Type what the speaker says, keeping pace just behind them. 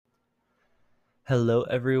Hello,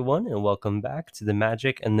 everyone, and welcome back to the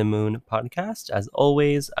Magic and the Moon podcast. As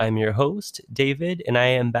always, I'm your host, David, and I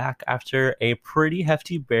am back after a pretty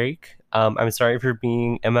hefty break. I'm sorry for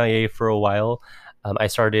being MIA for a while. I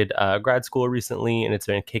started grad school recently, and it's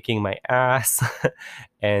been kicking my ass.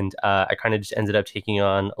 and I kind of just ended up taking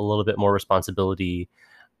on a little bit more responsibility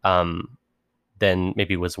um, than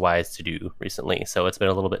maybe was wise to do recently. So it's been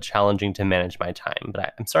a little bit challenging to manage my time,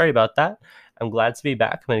 but I'm sorry about that. I'm glad to be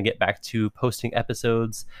back. I'm going to get back to posting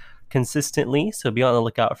episodes consistently. So be on the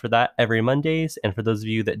lookout for that every Mondays. And for those of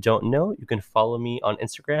you that don't know, you can follow me on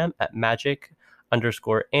Instagram at magic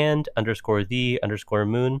underscore and underscore the underscore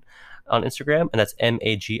moon on Instagram. And that's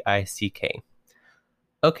MAGICK.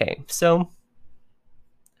 Okay, so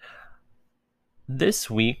this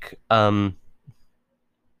week,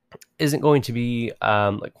 isn't going to be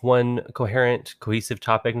like one coherent, cohesive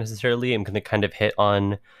topic necessarily. I'm going to kind of hit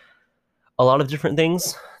on a lot of different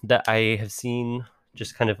things that I have seen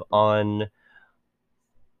just kind of on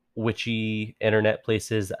witchy internet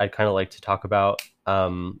places I'd kind of like to talk about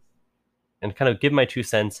and kind of give my 2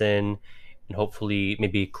 cents in and hopefully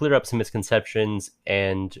maybe clear up some misconceptions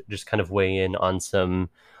and just kind of weigh in on some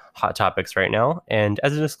hot topics right now. And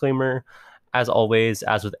as a disclaimer, as always,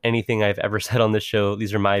 as with anything I've ever said on this show,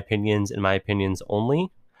 these are my opinions and my opinions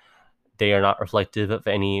only. They are not reflective of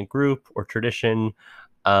any group or tradition.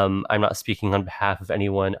 I'm not speaking on behalf of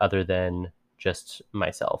anyone other than just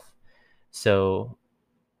myself. So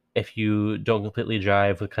if you don't completely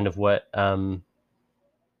jive with kind of what I'm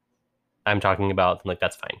talking about, then like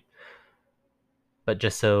that's fine. But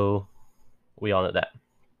just so we all know that.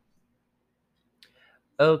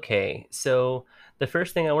 Okay, so the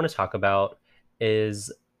first thing I want to talk about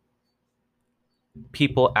is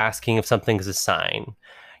people asking if something is a sign.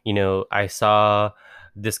 I saw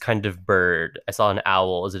this kind of bird. I saw an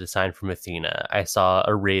owl. Is it a sign from Athena? I saw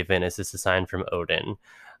a raven. Is this a sign from Odin?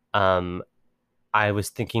 Um, I was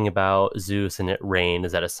thinking about Zeus and it rained.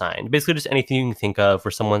 Is that a sign? Basically, just anything you can think of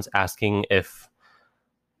where someone's asking if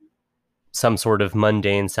some sort of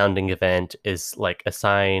mundane sounding event is like a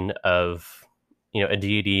sign of, a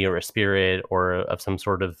deity or a spirit or of some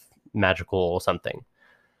sort of magical something.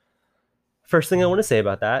 First thing I want to say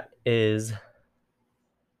about that is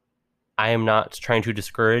I am not trying to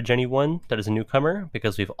discourage anyone that is a newcomer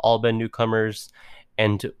because we've all been newcomers.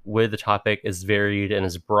 And where the topic is varied and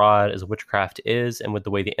as broad as witchcraft is, and with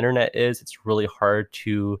the way the internet is, it's really hard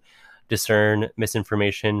to discern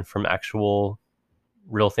misinformation from actual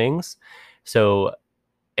real things. So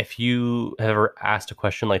if you have ever asked a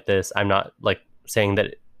question like this, I'm not like saying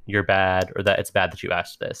that you're bad or that it's bad that you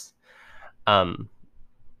asked this. Um,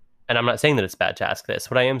 and I'm not saying that it's bad to ask this.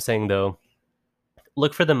 What I am saying though,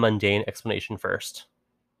 look for the mundane explanation first.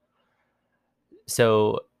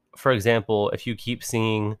 So, for example, if you keep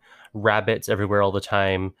seeing rabbits everywhere all the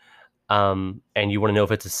time, and you want to know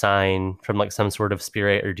if it's a sign from like some sort of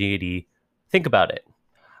spirit or deity, think about it.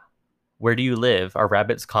 Where do you live? Are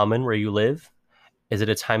rabbits common where you live? Is it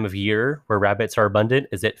a time of year where rabbits are abundant?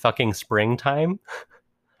 Is it fucking springtime?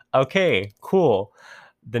 Okay, cool.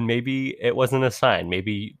 Then maybe it wasn't a sign.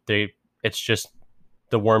 Maybe it's just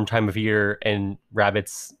the warm time of year and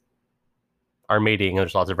rabbits are mating and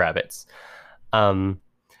there's lots of rabbits. Um,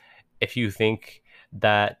 if you think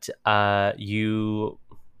that you,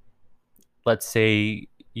 let's say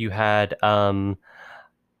you had a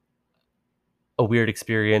weird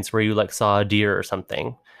experience where you like saw a deer or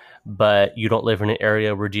something, but you don't live in an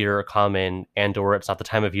area where deer are common and or it's not the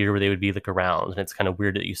time of year where they would be like around and it's kind of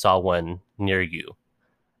weird that you saw one near you.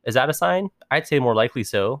 Is that a sign? I'd say more likely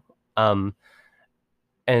so. Um,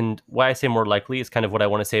 and why I say more likely is kind of what I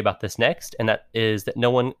want to say about this next, and that is that no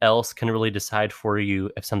one else can really decide for you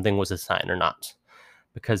if something was a sign or not.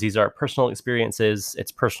 Because these are personal experiences,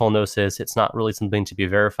 it's personal gnosis, it's not really something to be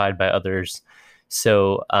verified by others.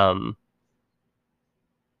 So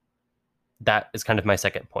that is kind of my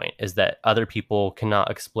second point, is that other people cannot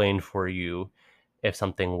explain for you if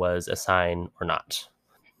something was a sign or not.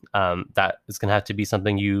 That is going to have to be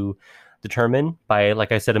something you determine by,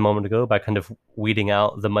 like I said a moment ago, by kind of weeding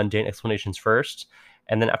out the mundane explanations first,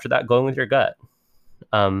 and then after that, going with your gut.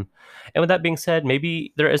 And with that being said,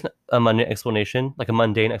 maybe there isn't a mundane explanation, like a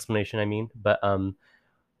mundane explanation, I mean, but that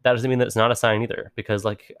doesn't mean that it's not a sign either. Because,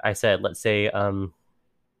 like I said, let's say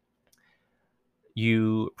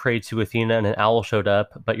you prayed to Athena and an owl showed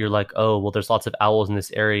up, but you're like, oh, well, there's lots of owls in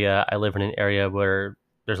this area. I live in an area where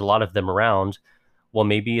there's a lot of them around. Well,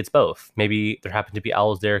 maybe it's both. Maybe there happen to be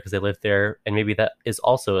owls there because they live there, and maybe that is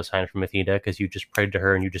also a sign from Athena because you just prayed to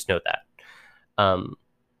her and you just know that. Um,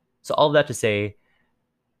 so all of that to say,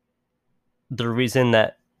 the reason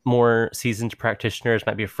that more seasoned practitioners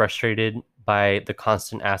might be frustrated by the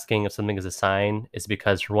constant asking if something is a sign is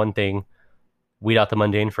because, for one thing, weed out the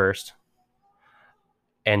mundane first,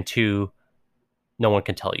 and two, no one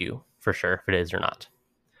can tell you for sure if it is or not.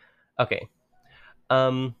 Okay.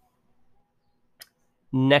 Um,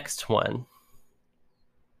 Next one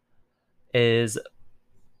is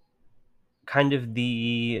kind of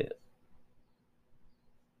the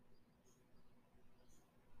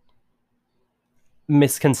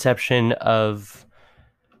misconception of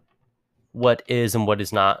what is and what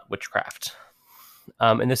is not witchcraft.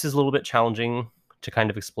 And this is a little bit challenging to kind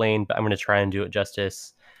of explain, but I'm going to try and do it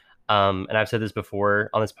justice. And I've said this before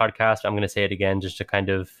on this podcast. I'm going to say it again just to kind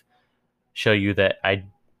of show you that I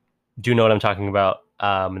do know what I'm talking about,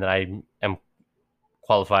 and that I am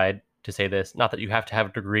qualified to say this. Not that you have to have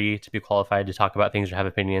a degree to be qualified to talk about things or have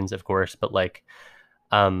opinions, of course, but like,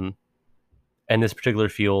 um, in this particular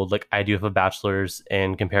field, like I do have a bachelor's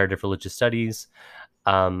in comparative religious studies.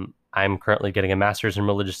 I'm currently getting a master's in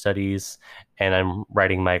religious studies, and I'm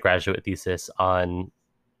writing my graduate thesis on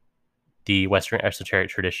the Western esoteric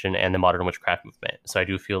tradition and the modern witchcraft movement. So I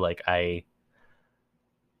do feel like I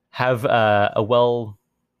have a well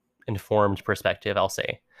informed perspective, I'll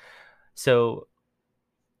say. So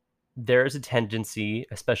there's a tendency,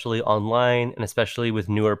 especially online and especially with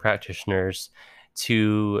newer practitioners,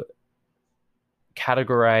 to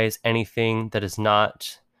categorize anything that is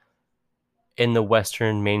not in the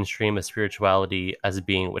Western mainstream of spirituality as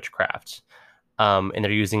being witchcraft. And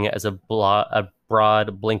they're using it as a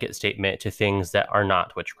broad blanket statement to things that are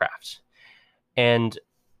not witchcraft. And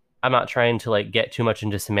I'm not trying to like get too much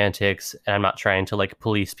into semantics, and I'm not trying to like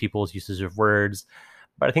police people's uses of words,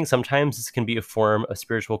 but I think sometimes this can be a form of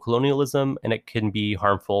spiritual colonialism, and it can be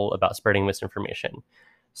harmful about spreading misinformation.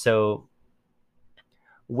 So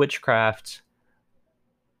witchcraft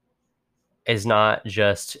is not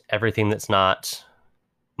just everything that's not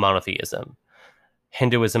monotheism.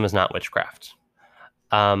 Hinduism is not witchcraft.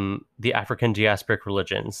 The African diasporic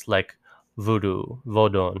religions like Voodoo,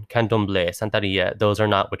 Vodun, Candomblé, Santeria, those are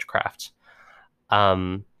not witchcraft.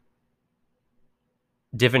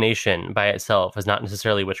 Divination by itself is not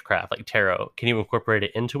necessarily witchcraft, like tarot. Can you incorporate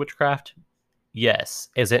it into witchcraft? Yes.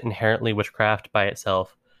 Is it inherently witchcraft by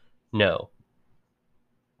itself? No.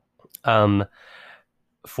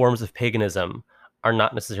 Forms of paganism are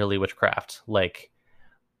not necessarily witchcraft, like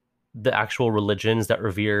the actual religions that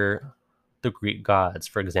revere the Greek gods,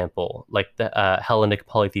 for example, like the Hellenic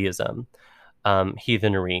polytheism,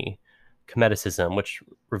 heathenry, Kemeticism, which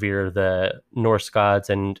revere the Norse gods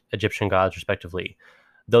and Egyptian gods, respectively.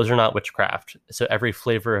 Those are not witchcraft. So every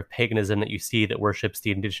flavor of paganism that you see that worships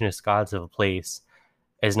the indigenous gods of a place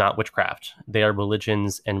is not witchcraft. They are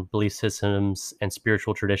religions and belief systems and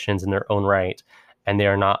spiritual traditions in their own right, and they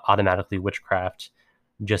are not automatically witchcraft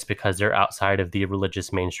just because they're outside of the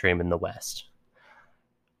religious mainstream in the West.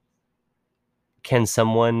 Can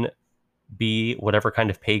someone be whatever kind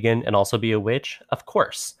of pagan and also be a witch? Of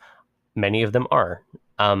course. Many of them are.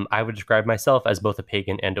 I would describe myself as both a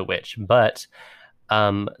pagan and a witch, but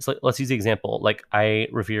so let's use the example. Like I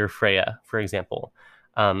revere Freya, for example.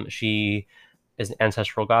 She is an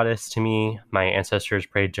ancestral goddess to me. My ancestors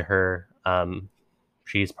prayed to her.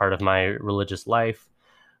 She's part of my religious life.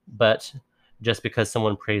 But just because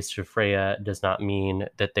someone prays to Freya does not mean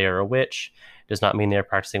that they are a witch, does not mean they're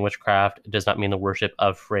practicing witchcraft, does not mean the worship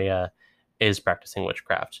of Freya is practicing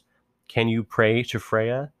witchcraft. Can you pray to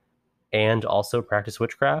Freya and also practice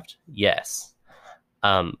witchcraft? Yes.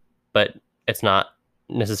 But it's not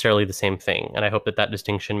necessarily the same thing. And I hope that that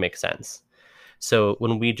distinction makes sense. So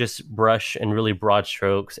when we just brush in really broad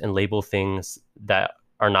strokes and label things that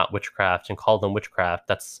are not witchcraft and call them witchcraft,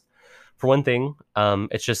 that's, for one thing,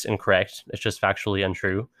 it's just incorrect. It's just factually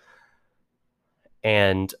untrue.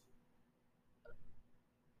 And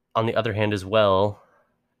on the other hand as well,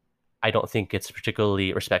 I don't think it's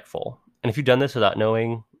particularly respectful. And if you've done this without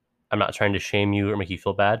knowing, I'm not trying to shame you or make you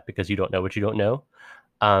feel bad because you don't know what you don't know.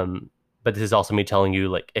 But this is also me telling you,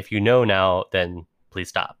 like, if you know now, then please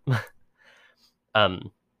stop.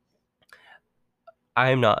 I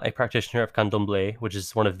am not a practitioner of Candomblé, which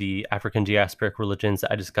is one of the African diasporic religions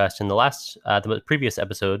that I discussed in the previous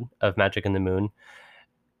episode of Magic in the Moon.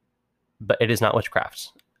 But it is not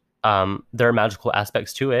witchcraft. There are magical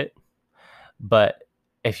aspects to it, but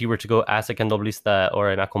if you were to go ask a Candomblista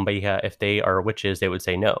or a Macumbeja if they are witches, they would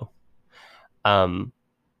say no.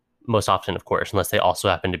 Most often, of course, unless they also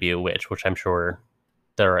happen to be a witch, which I'm sure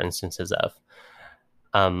there are instances of.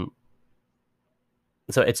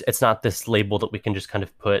 So it's not this label that we can just kind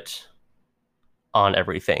of put on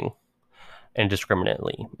everything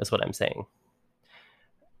indiscriminately, is what I'm saying.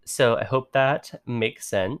 So I hope that makes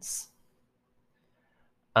sense.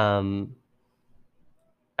 Um,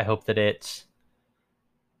 I hope that it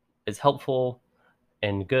is helpful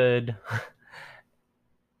and good.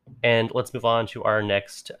 And let's move on to our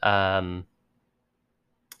next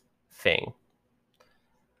thing.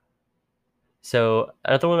 So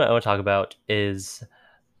another one I want to talk about is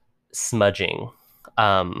smudging.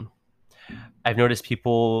 Um, I've noticed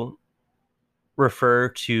people refer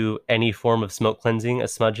to any form of smoke cleansing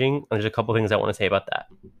as smudging. And there's a couple things I want to say about that.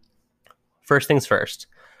 First things first,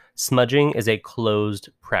 smudging is a closed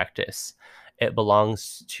practice. It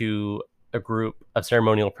belongs to a group of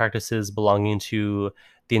ceremonial practices belonging to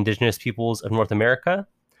the indigenous peoples of North America.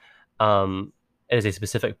 It is a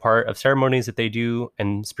specific part of ceremonies that they do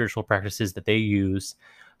and spiritual practices that they use.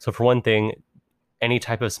 So, for one thing, any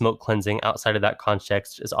type of smoke cleansing outside of that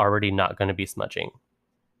context is already not going to be smudging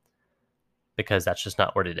because that's just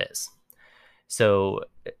not what it is. So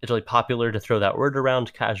it's really popular to throw that word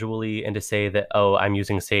around casually and to say that, oh, I'm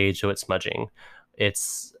using sage, so it's smudging.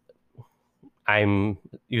 It's I'm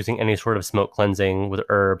using any sort of smoke cleansing with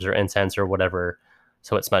herbs or incense or whatever,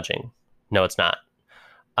 so it's smudging. No, it's not.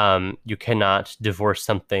 You cannot divorce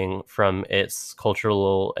something from its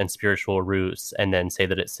cultural and spiritual roots and then say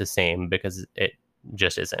that it's the same because it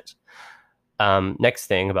just isn't. Next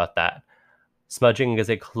thing about that, smudging is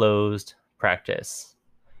a closed practice.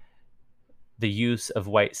 The use of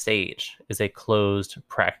white sage is a closed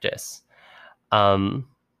practice. Um,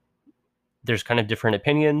 there's kind of different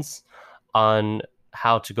opinions on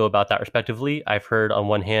how to go about that respectively. I've heard on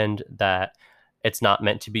one hand that it's not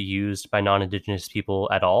meant to be used by non-indigenous people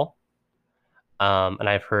at all. And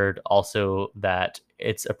I've heard also that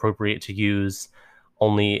it's appropriate to use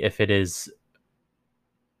only if it is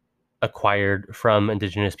acquired from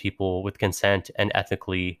indigenous people with consent and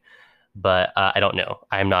ethically. But I don't know.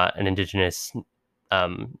 I'm not an indigenous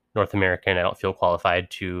North American. I don't feel qualified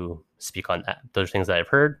to speak on that. Those are things that I've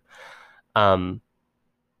heard. Um,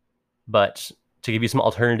 but to give you some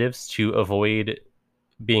alternatives to avoid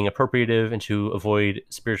being appropriative and to avoid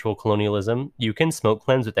spiritual colonialism, you can smoke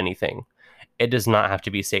cleanse with anything. It does not have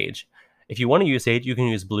to be sage. If you want to use sage, you can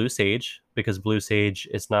use blue sage because blue sage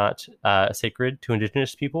is not sacred to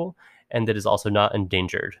indigenous people and that is also not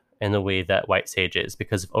endangered in the way that white sage is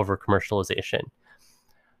because of over commercialization.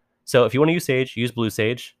 So if you want to use sage, use blue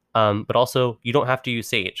sage, but also you don't have to use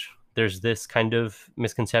sage. There's this kind of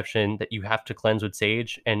misconception that you have to cleanse with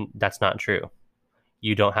sage, and that's not true.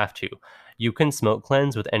 You don't have to. You can smoke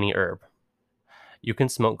cleanse with any herb. You can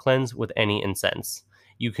smoke cleanse with any incense.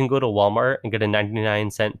 You can go to Walmart and get a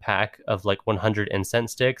 99-cent pack of like 100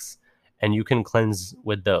 incense sticks, and you can cleanse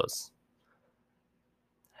with those.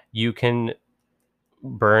 You can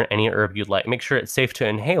burn any herb you'd like. Make sure it's safe to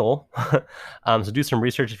inhale. So do some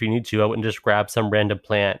research if you need to. I wouldn't just grab some random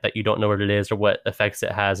plant that you don't know what it is or what effects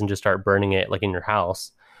it has and just start burning it like in your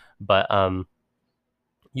house. But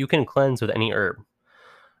you can cleanse with any herb.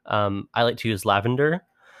 I like to use lavender,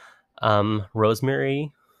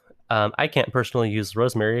 rosemary. I can't personally use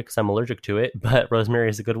rosemary because I'm allergic to it, but rosemary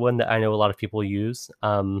is a good one that I know a lot of people use.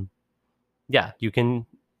 Yeah, you can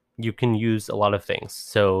use a lot of things.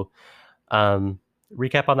 So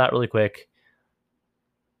recap on that really quick.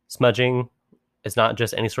 Smudging is not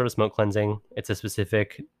just any sort of smoke cleansing. It's a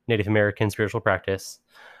specific Native American spiritual practice.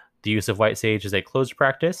 The use of white sage is a closed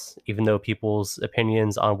practice, even though people's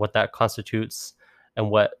opinions on what that constitutes and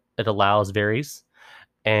what it allows varies.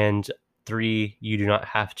 And 3, you do not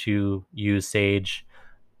have to use sage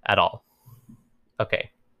at all.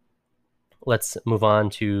 Okay, let's move on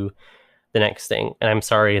to the next thing. And I'm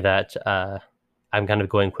sorry that I'm kind of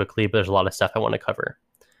going quickly, but there's a lot of stuff I want to cover.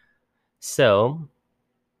 So,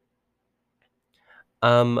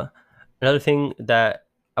 another thing that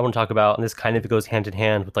I want to talk about, and this kind of goes hand in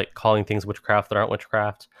hand with like calling things witchcraft that aren't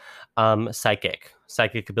witchcraft,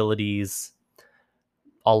 psychic abilities,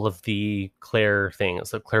 all of the clair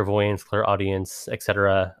things, like clairvoyance, clairaudience,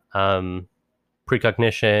 etc.,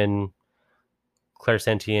 precognition,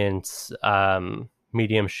 clairsentience,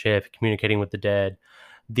 mediumship, communicating with the dead.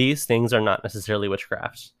 These things are not necessarily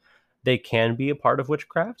witchcraft. They can be a part of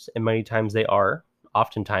witchcraft, and many times they are.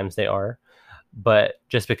 Oftentimes they are. But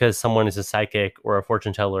just because someone is a psychic or a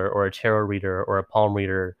fortune teller or a tarot reader or a palm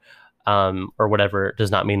reader or whatever does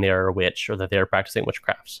not mean they are a witch or that they are practicing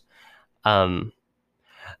witchcraft.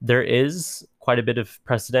 There is quite a bit of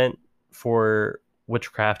precedent for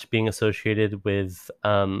witchcraft being associated with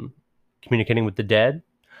communicating with the dead.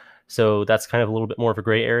 So that's kind of a little bit more of a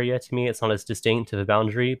gray area to me. It's not as distinct of a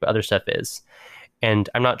boundary, but other stuff is. And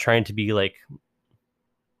I'm not trying to be like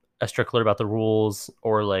a stickler about the rules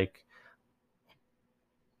or like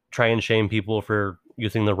try and shame people for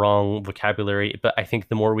using the wrong vocabulary, but I think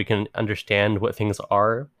the more we can understand what things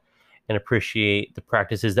are and appreciate the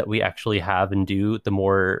practices that we actually have and do, the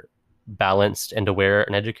more balanced and aware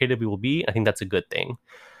and educated we will be. I think that's a good thing.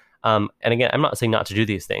 And again, I'm not saying not to do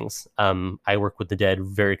these things. I work with the dead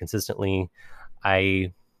very consistently.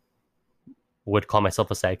 I would call myself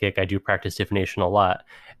a psychic. I do practice divination a lot.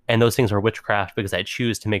 And those things are witchcraft because I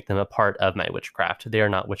choose to make them a part of my witchcraft. They are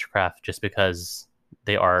not witchcraft just because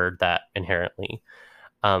they are that inherently.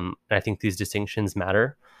 And I think these distinctions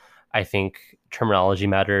matter. I think terminology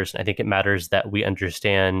matters. I think it matters that we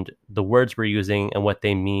understand the words we're using and what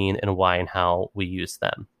they mean and why and how we use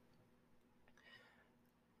them.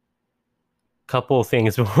 Couple of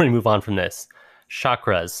things before we move on from this.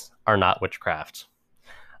 Chakras are not witchcraft.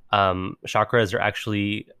 Chakras are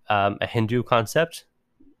actually a Hindu concept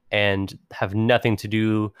and have nothing to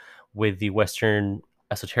do with the Western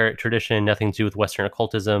esoteric tradition, nothing to do with Western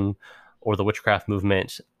occultism or the witchcraft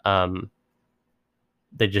movement.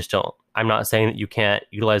 They just don't. I'm not saying that you can't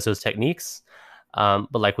utilize those techniques,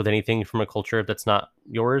 but like with anything from a culture that's not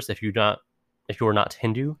yours, if you're not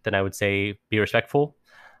Hindu, then I would say be respectful,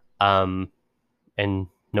 and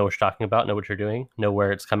know what you're talking about, know what you're doing, know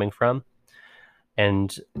where it's coming from,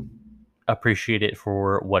 and appreciate it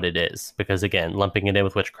for what it is. Because again, lumping it in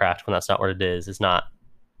with witchcraft when that's not what it is not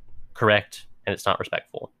correct and it's not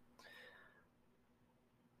respectful.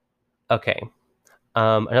 Okay.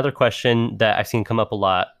 Another question that I've seen come up a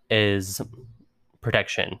lot is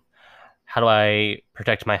protection. How do I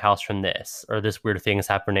protect my house from this? Or this weird thing is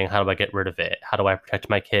happening. How do I get rid of it? How do I protect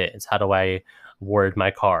my kids? How do I ward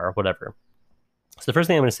my car? Whatever. So the first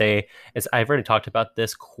thing I'm going to say is I've already talked about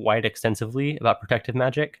this quite extensively about protective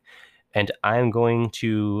magic, and I'm going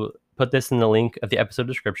to put this in the link of the episode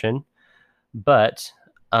description. But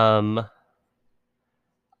I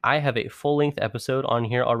have a full-length episode on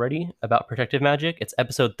here already about protective magic. It's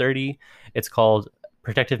episode 30. It's called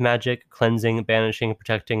Protective Magic, Cleansing, Banishing,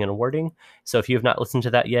 Protecting, and Warding. So if you have not listened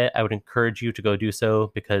to that yet, I would encourage you to go do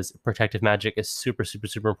so because protective magic is super, super,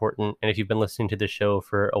 super important. And if you've been listening to this show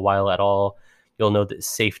for a while at all, you'll know that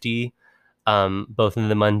safety, both in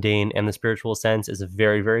the mundane and the spiritual sense, is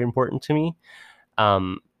very, very important to me.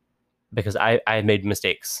 Because I've made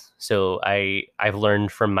mistakes. So I've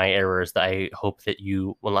learned from my errors that I hope that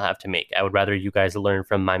you will not have to make. I would rather you guys learn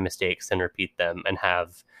from my mistakes than repeat them and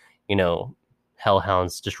have,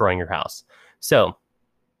 hellhounds destroying your house. So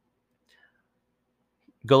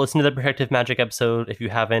go listen to the Protective Magic episode. If you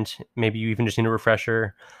haven't, maybe you even just need a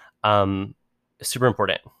refresher. Super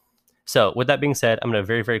important. So with that being said, I'm going to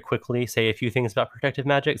very, very quickly say a few things about protective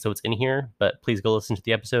magic. So it's in here, but please go listen to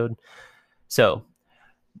the episode. So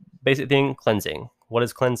basic thing, cleansing. What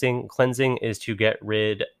is cleansing? Cleansing is to get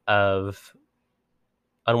rid of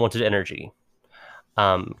unwanted energy.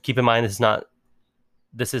 Keep in mind,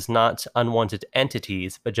 this is not unwanted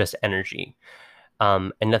entities, but just energy.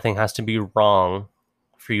 And nothing has to be wrong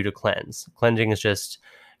for you to cleanse. Cleansing is just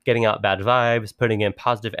getting out bad vibes, putting in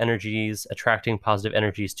positive energies, attracting positive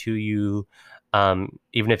energies to you.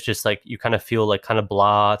 Even if it's just like you kind of feel like kind of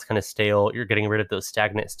blah, it's kind of stale, you're getting rid of those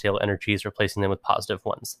stagnant, stale energies, replacing them with positive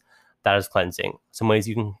ones. That is cleansing. Some ways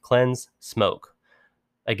you can cleanse: smoke.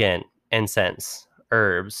 Again, incense,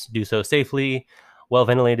 herbs. Do so safely, well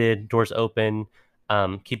ventilated, doors open.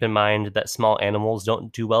 Keep in mind that small animals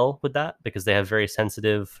don't do well with that because they have very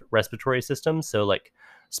sensitive respiratory systems. So like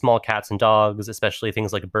small cats and dogs, especially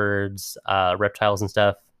things like birds, reptiles and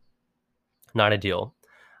stuff, not ideal.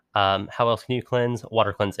 How else can you cleanse?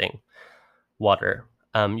 Water cleansing. Water.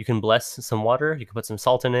 You can bless some water. You can put some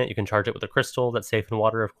salt in it. You can charge it with a crystal that's safe in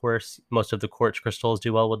water, of course. Most of the quartz crystals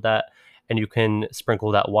do well with that. And you can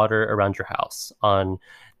sprinkle that water around your house on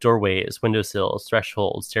doorways, windowsills,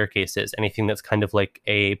 thresholds, staircases, anything that's kind of like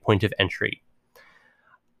a point of entry.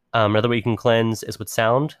 Another way you can cleanse is with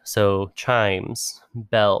sound. So chimes,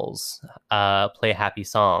 bells, play happy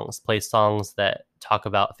songs, play songs that talk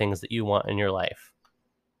about things that you want in your life.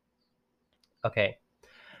 Okay.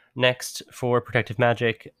 Next, for protective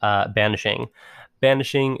magic, banishing.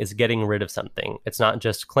 Banishing is getting rid of something. It's not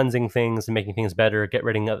just cleansing things and making things better,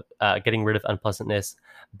 getting rid of unpleasantness.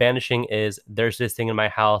 Banishing is, there's this thing in my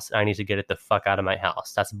house, I need to get it the fuck out of my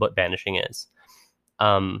house. That's what banishing is.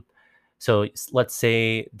 So let's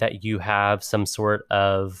say that you have some sort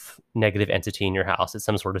of negative entity in your house. It's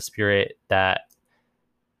some sort of spirit that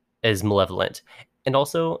is malevolent. And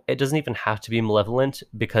also, it doesn't even have to be malevolent,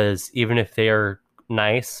 because even if they are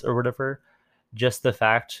nice or whatever, just the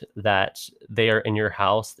fact that they are in your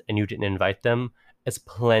house and you didn't invite them is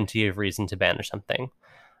plenty of reason to banish something.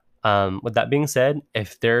 With that being said,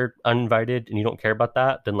 if they're uninvited and you don't care about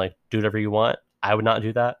that, then like do whatever you want. I would not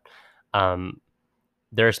do that.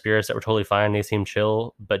 There are spirits that were totally fine, they seem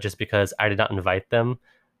chill, but just because I did not invite them,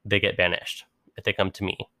 they get banished if they come to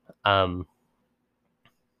me. Um,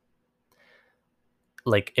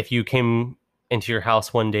 like if you came into your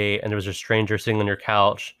house one day and there was a stranger sitting on your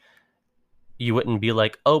couch, you wouldn't be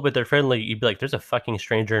like, oh, but they're friendly. You'd be like, there's a fucking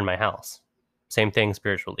stranger in my house. Same thing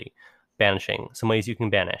spiritually. Banishing. Some ways you can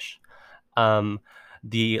banish. Um,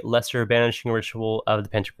 the lesser banishing ritual of the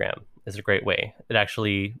pentagram is a great way. It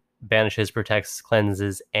actually banishes, protects,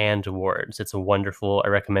 cleanses, and wards. It's a wonderful. I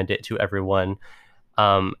recommend it to everyone.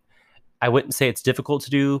 Um, I wouldn't say it's difficult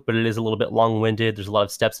to do, but it is a little bit long-winded. There's a lot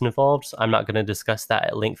of steps involved. So I'm not going to discuss that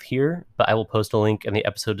at length here, but I will post a link in the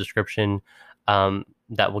episode description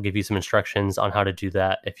that will give you some instructions on how to do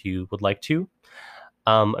that if you would like to.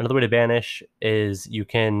 Another way to banish is you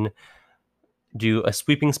can do a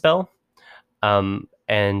sweeping spell,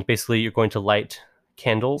 and basically you're going to light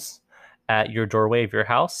candles at your doorway of your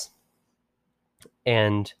house,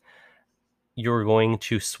 and you're going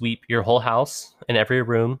to sweep your whole house in every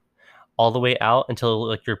room all the way out until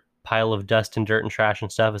like your pile of dust and dirt and trash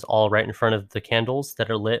and stuff is all right in front of the candles that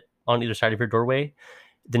are lit on either side of your doorway.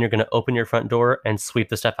 Then you're going to open your front door and sweep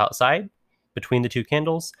the stuff outside between the two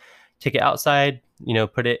candles. Take it outside,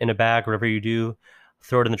 put it in a bag, whatever you do,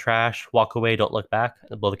 throw it in the trash, walk away, don't look back,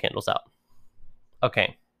 and blow the candles out.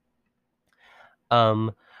 Okay.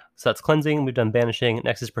 So that's cleansing. We've done banishing.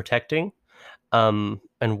 Next is protecting. And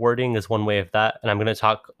wording is one way of that. And I'm going to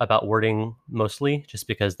talk about wording mostly just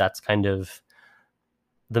because that's kind of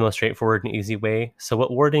the most straightforward and easy way. So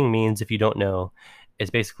what wording means, if you don't know,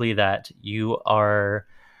 is basically that you are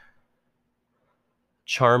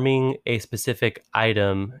charming a specific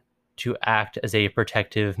item to act as a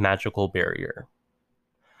protective magical barrier.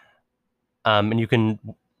 And you can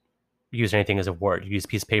use anything as a ward. You use a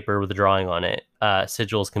piece of paper with a drawing on it.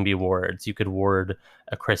 Sigils can be wards. You could ward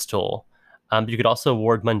a crystal. You could also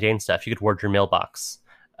ward mundane stuff. You could ward your mailbox,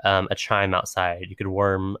 a chime outside. You could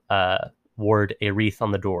ward a wreath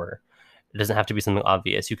on the door. It doesn't have to be something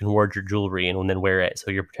obvious. You can ward your jewelry and then wear it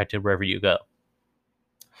so you're protected wherever you go.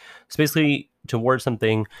 So basically, to ward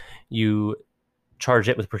something, you charge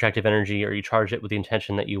it with protective energy, or you charge it with the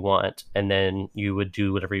intention that you want, and then you would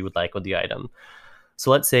do whatever you would like with the item.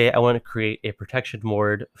 So let's say I want to create a protection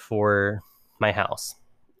ward for my house.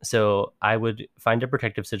 So I would find a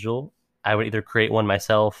protective sigil. I would either create one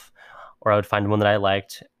myself, or I would find one that I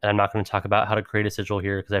liked. And I'm not going to talk about how to create a sigil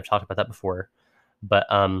here because I've talked about that before. But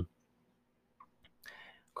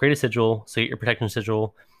create a sigil. So get your protection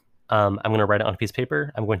sigil. I'm going to write it on a piece of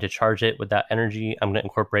paper. I'm going to charge it with that energy. I'm going to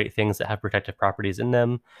incorporate things that have protective properties in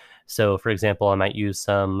them. So, for example, I might use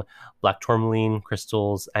some black tourmaline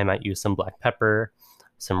crystals. I might use some black pepper,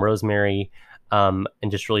 some rosemary, and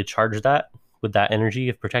just really charge that with that energy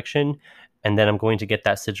of protection. And then I'm going to get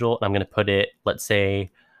that sigil and I'm going to put it, let's say,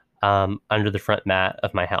 under the front mat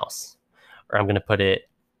of my house. Or I'm going to put it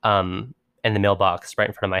in the mailbox right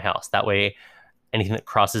in front of my house. That way, anything that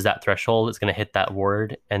crosses that threshold is going to hit that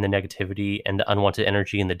ward, and the negativity and the unwanted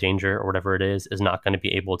energy and the danger or whatever it is not going to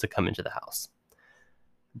be able to come into the house.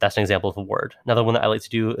 That's an example of a ward. Another one that I like to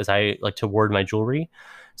do is I like to ward my jewelry.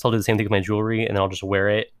 So I'll do the same thing with my jewelry, and then I'll just wear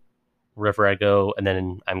it wherever I go, and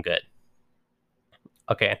then I'm good.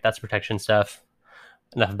 Okay, that's protection stuff.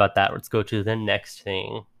 Enough about that. Let's go to the next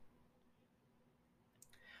thing.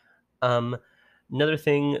 Another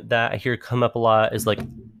thing that I hear come up a lot is like,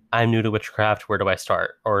 I'm new to witchcraft, where do I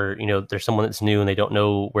start? Or, there's someone that's new and they don't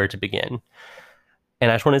know where to begin.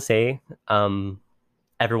 And I just want to say,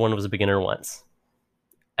 everyone was a beginner once.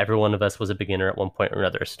 Every one of us was a beginner at one point or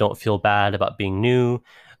another. So don't feel bad about being new.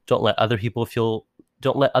 Don't let other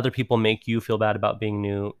people make you feel bad about being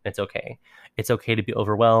new. It's okay. It's okay to be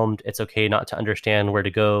overwhelmed. It's okay not to understand where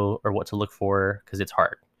to go or what to look for, because it's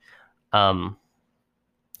hard.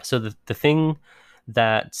 So the thing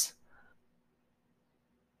that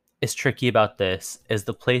is tricky about this is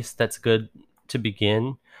the place that's good to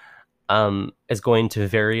begin is going to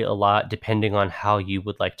vary a lot depending on how you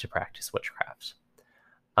would like to practice witchcraft.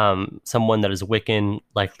 Someone that is Wiccan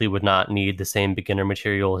likely would not need the same beginner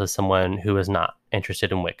materials as someone who is not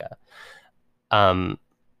interested in Wicca.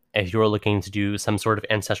 If you're looking to do some sort of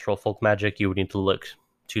ancestral folk magic, you would need to look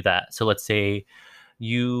to that. So let's say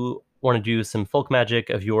you want to do some folk magic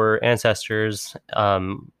of your ancestors,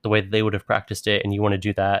 the way that they would have practiced it, and you want to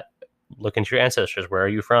do that, look into your ancestors. Where are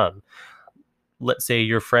you from? Let's say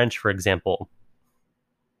you're French, for example.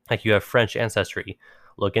 Like you have French ancestry.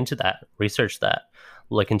 Look into that. Research that.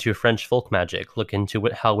 Look into French folk magic. Look into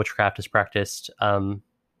how witchcraft is practiced by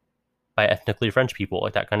ethnically French people,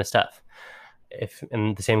 like that kind of stuff.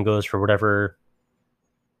 And the same goes for whatever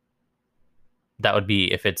that would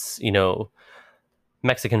be. If it's,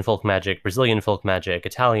 Mexican folk magic, Brazilian folk magic,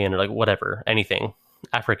 Italian, or like whatever, anything,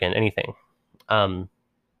 African, anything. Um,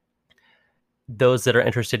 those that are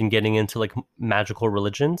interested in getting into like magical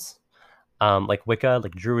religions, like Wicca,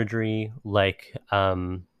 like Druidry, like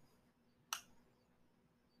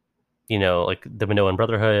like the Minoan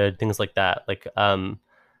Brotherhood, things like that. Like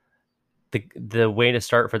the way to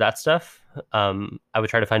start for that stuff, I would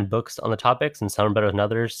try to find books on the topics, and some are better than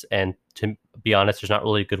others. And to be honest, there's not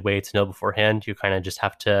really a good way to know beforehand. You kind of just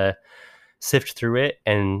have to sift through it,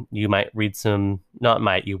 and you might read some, not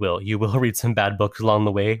might, you will read some bad books along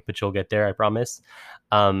the way, but you'll get there, I promise.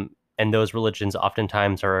 And those religions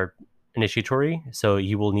oftentimes are initiatory, so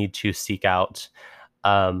you will need to seek out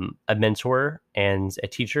a mentor and a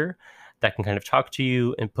teacher that can kind of talk to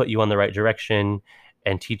you and put you on the right direction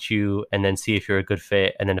and teach you, and then see if you're a good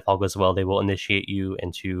fit. And then if all goes well, they will initiate you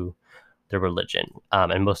into the religion.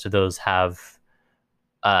 And most of those have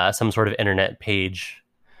some sort of internet page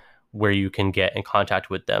where you can get in contact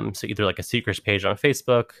with them. So either like a secrets page on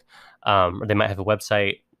Facebook, or they might have a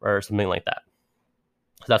website or something like that.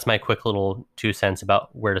 So that's my quick little 2 cents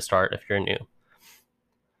about where to start if you're new.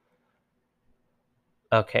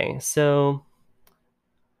 Okay, so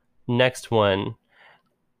next one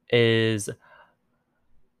is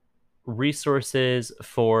resources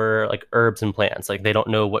for like herbs and plants. Like they don't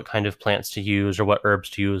know what kind of plants to use or what herbs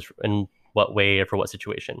to use in what way or for what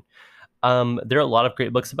situation. There are a lot of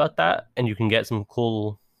great books about that, and you can get some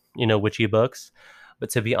cool, witchy books.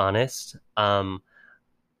 But to be honest, go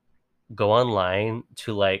online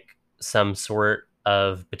to like some sort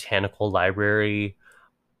of botanical library,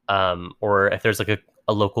 or if there's like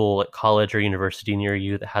a local like, college or university near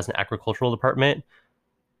you that has an agricultural department,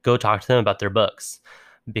 go talk to them about their books,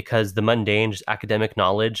 because the mundane, just academic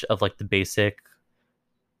knowledge of like the basic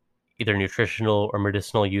either nutritional or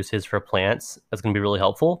medicinal uses for plants is going to be really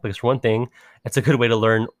helpful. Because for one thing, it's a good way to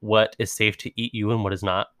learn what is safe to eat you and what is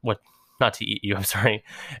not, what not to eat you, I'm sorry,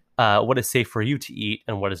 what is safe for you to eat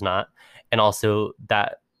and what is not. And also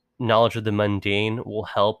that knowledge of the mundane will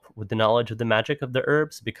help with the knowledge of the magic of the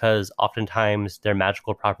herbs, because oftentimes their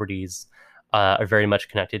magical properties are very much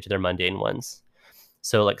connected to their mundane ones.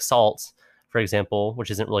 So like salt, for example, which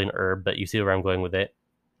isn't really an herb, but you see where I'm going with it.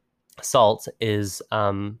 Salt is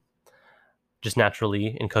just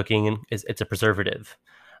naturally in cooking, and it's a preservative.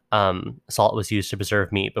 Salt was used to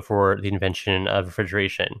preserve meat before the invention of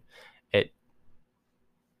refrigeration. It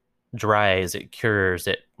dries, it cures,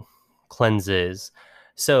 it cleanses.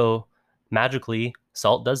 So magically,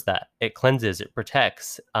 salt does that. It cleanses, it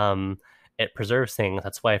protects, it preserves things.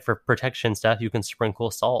 That's why for protection stuff, you can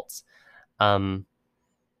sprinkle salts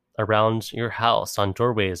around your house, on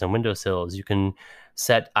doorways and windowsills. You can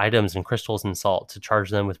set items and crystals in salt to charge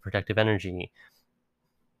them with protective energy.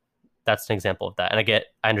 That's an example of that. And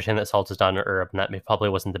I understand that salt is not an herb, and that probably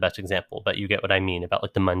wasn't the best example, but you get what I mean about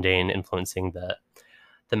like the mundane influencing the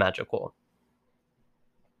magical.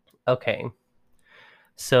 Okay.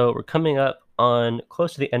 So we're coming up on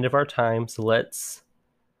close to the end of our time, so let's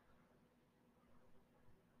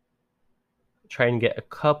try and get a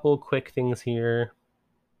couple quick things here.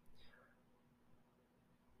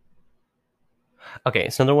 Okay,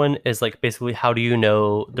 so another one is like basically how do you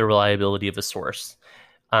know the reliability of a source?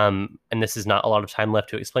 And this is not a lot of time left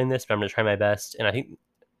to explain this, but I'm going to try my best. And I think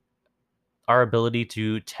our ability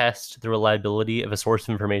to test the reliability of a source of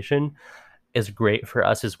information is great for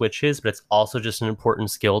us as witches, but it's also just an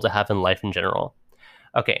important skill to have in life in general.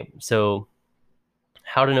 Okay, so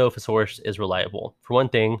how to know if a source is reliable? For one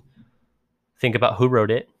thing, think about who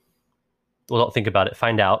wrote it. Well, don't think about it.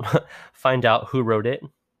 Find out. Find out who wrote it.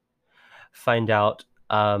 Find out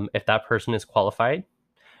if that person is qualified.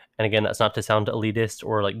 And again, that's not to sound elitist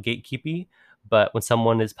or like gatekeepy, but when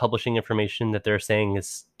someone is publishing information that they're saying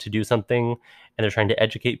is to do something and they're trying to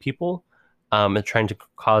educate people, and trying to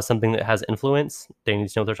cause something that has influence, they need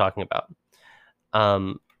to know what they're talking about.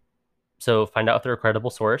 So find out if they're a credible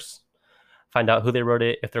source, find out who they wrote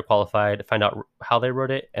it, if they're qualified, find out how they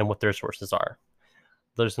wrote it, and what their sources are.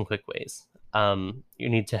 Those are some quick ways. You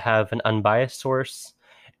need to have an unbiased source.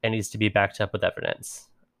 It needs to be backed up with evidence.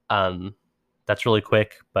 That's really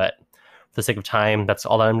quick, but for the sake of time, that's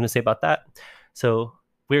all that I'm going to say about that. So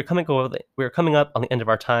we're coming up on the end of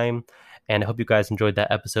our time, and I hope you guys enjoyed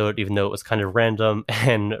that episode, even though it was kind of random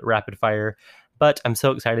and rapid fire. But I'm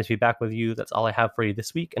so excited to be back with you. That's all I have for you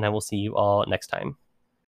this week, and I will see you all next time.